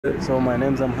So my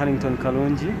name's Huntington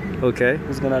Kalunji. Okay.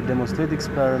 Who's gonna demonstrate the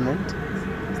experiment,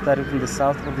 starting from the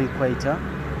south of the equator.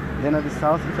 Then at the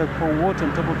south, if I pour water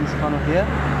on top of this funnel here,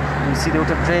 you see the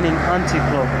water draining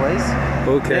anti-clockwise.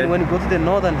 Okay. Then when you go to the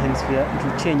northern hemisphere, it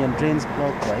will change and drains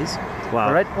clockwise. Wow.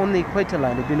 But right on the equator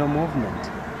line, there'll be no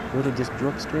movement. The water just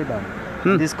drops straight down.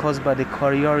 This is caused by the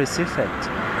Coriolis effect.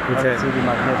 Okay. Through the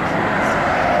magnetic fields.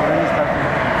 So when you start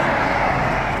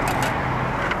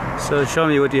So show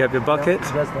me, what do you have, your bucket?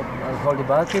 Just I'll hold the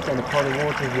bucket and pour the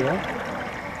water here.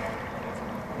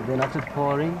 And then after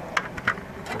pouring,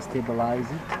 I stabilize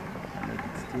it, make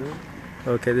it still.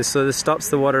 Okay, so this stops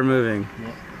the water moving.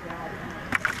 Yeah.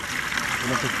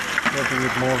 Then after letting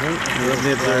it moving, Let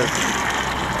me observe.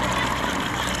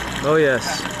 Oh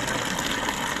yes.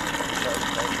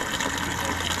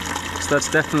 So that's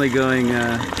definitely going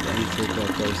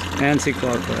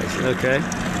anti-clockwise. Okay,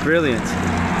 brilliant.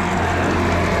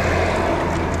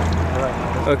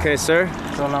 Okay, sir.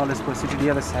 So now let's proceed to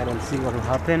the other side and see what will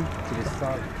happen to the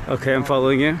side. Okay, I'm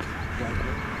following you.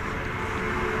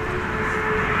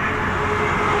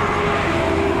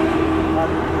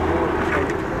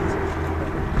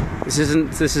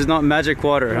 This is not magic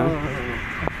water, huh?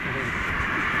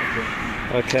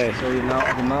 Okay. So you now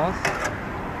at the mouth.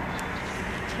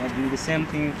 Now do the same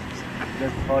thing,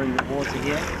 just pouring the water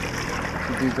here.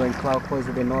 It is going clockwise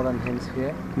to the northern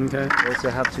hemisphere. Okay. You also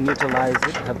have to neutralize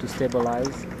it, have to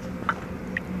stabilize.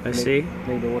 I see.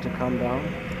 Make the water come down.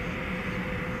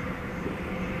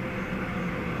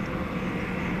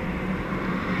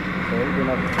 Okay, then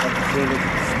I have to bring it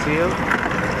still.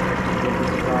 Get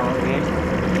this flour in.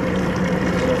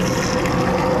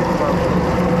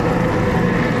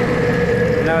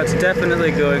 Now it's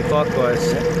definitely going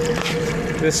clockwise.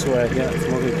 This way. Yeah, it's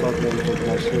moving clockwise.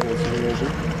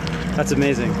 That's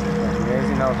amazing.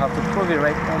 Amazing. I'll have to prove it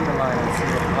right on the line and see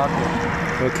what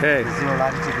happens. Okay. There's no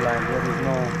latitude line where there's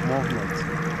no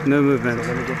movement. No movement. So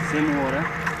when you get same water,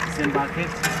 same bucket,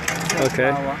 same Okay.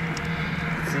 flour,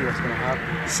 see what's going to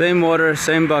happen. Same water,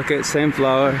 same bucket, same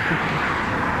flour.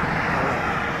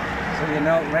 So you're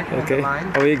now right on the line.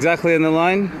 Are we exactly in the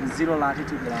line? Zero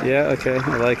latitude line. Yeah, okay.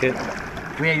 I like it.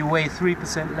 Where you weigh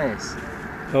 3% less.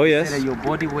 Oh, yes. Instead of your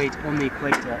body weight on the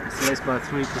equator is less by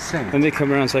 3%. Let me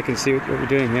come around so I can see what we're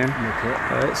doing here. Okay.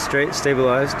 All right, straight,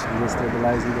 stabilized. And you're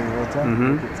stabilizing the water.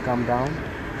 It's come down.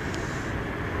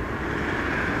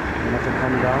 You have to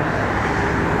come down.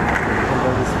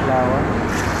 Cover this flour.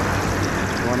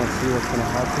 You want to see what's going to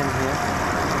happen here.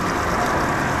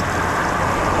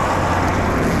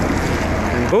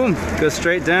 And boom, goes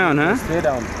straight down, huh? Straight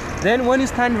down. Then when you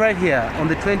stand right here on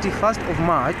the 21st of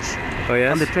March, Oh,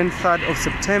 yes? on the 23rd of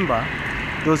September,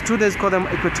 those 2 days call them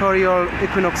equatorial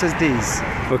equinoxes days.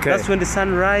 Okay. That's when the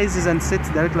sun rises and sets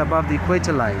directly above the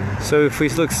equator line. So if we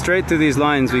look straight through these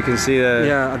lines, we can see the...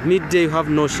 Yeah, at midday you have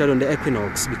no shadow on the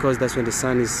equinox because that's when the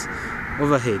sun is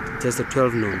overhead, just at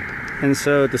 12 noon. And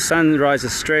so the sun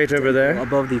rises straight over there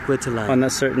Above the equator line. on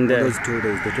that certain day. Those 2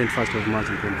 days, the 21st of March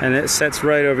and 21st. And it sets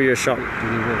right over your shop. To the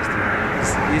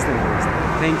west, east and west.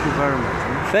 Thank you very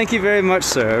much. Thank you very much,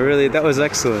 sir. Really, that was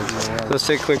excellent. Let's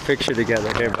take a quick picture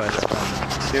together here, bud.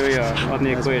 Here we are on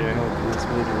the equator.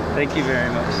 Thank you very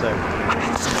much, sir.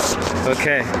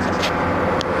 Okay.